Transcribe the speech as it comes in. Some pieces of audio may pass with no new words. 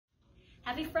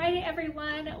Happy Friday,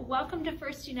 everyone. Welcome to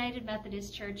First United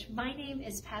Methodist Church. My name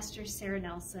is Pastor Sarah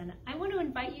Nelson. I want to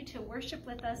invite you to worship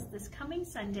with us this coming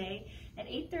Sunday at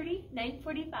 8:30,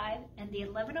 9:45, and the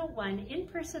 11:01 in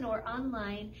person or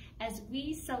online as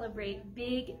we celebrate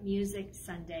Big Music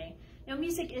Sunday. Now,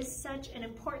 music is such an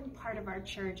important part of our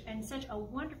church and such a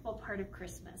wonderful part of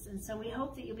Christmas. And so we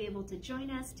hope that you'll be able to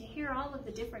join us to hear all of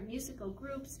the different musical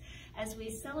groups as we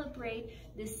celebrate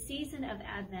this season of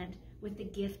Advent with the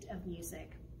gift of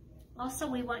music. Also,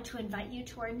 we want to invite you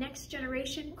to our Next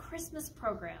Generation Christmas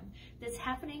program that's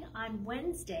happening on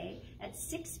Wednesday at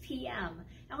 6 p.m.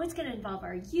 Now, it's going to involve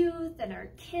our youth and our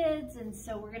kids, and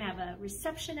so we're going to have a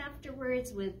reception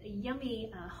afterwards with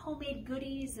yummy homemade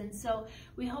goodies, and so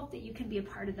we hope that you can be a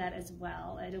part of that as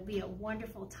well. It'll be a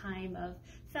wonderful time of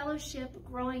fellowship,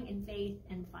 growing in faith,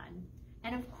 and fun.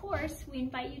 And of course, we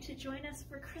invite you to join us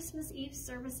for Christmas Eve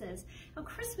services. Now,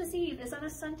 Christmas Eve is on a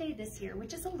Sunday this year,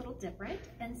 which is a little different.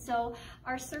 And so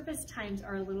our service times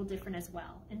are a little different as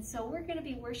well. And so we're going to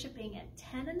be worshiping at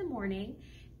 10 in the morning,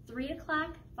 3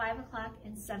 o'clock, 5 o'clock,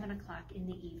 and 7 o'clock in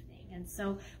the evening. And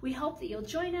so we hope that you'll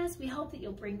join us. We hope that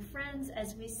you'll bring friends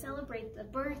as we celebrate the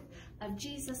birth of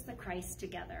Jesus the Christ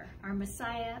together, our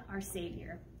Messiah, our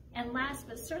Savior. And last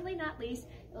but certainly not least,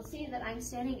 you'll see that I'm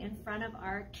standing in front of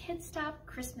our Kid Stop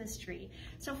Christmas tree.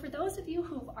 So for those of you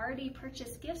who've already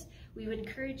purchased gifts, we would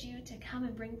encourage you to come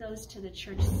and bring those to the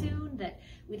church soon, that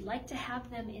we'd like to have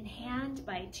them in hand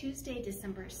by Tuesday,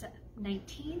 December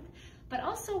 19th. But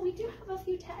also, we do have a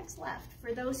few tags left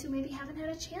for those who maybe haven't had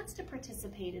a chance to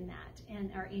participate in that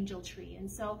and our angel tree. And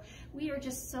so we are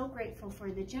just so grateful for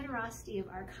the generosity of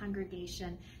our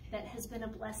congregation that has been a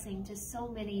blessing to so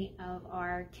many of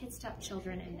our Kid Stop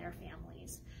children and their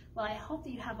families. Well, I hope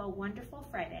that you have a wonderful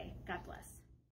Friday. God bless.